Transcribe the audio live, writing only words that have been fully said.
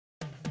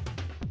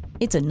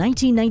It's a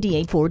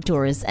 1998 Ford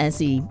Taurus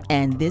SE,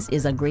 and this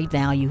is a great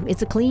value.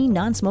 It's a clean,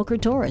 non-smoker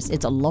Taurus.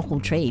 It's a local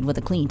trade with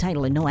a clean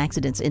title and no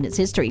accidents in its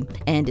history,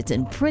 and it's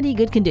in pretty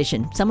good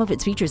condition. Some of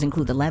its features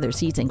include the leather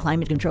seats and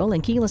climate control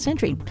and keyless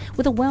entry.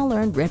 With a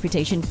well-earned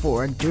reputation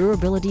for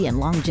durability and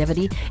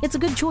longevity, it's a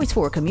good choice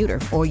for a commuter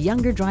or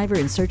younger driver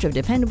in search of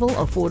dependable,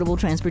 affordable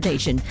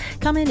transportation.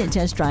 Come in and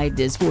test drive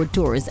this Ford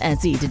Taurus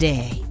SE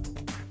today.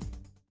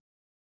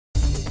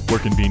 We're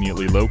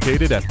conveniently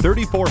located at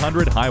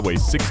 3400 Highway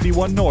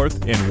 61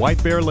 North in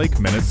White Bear Lake,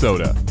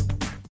 Minnesota.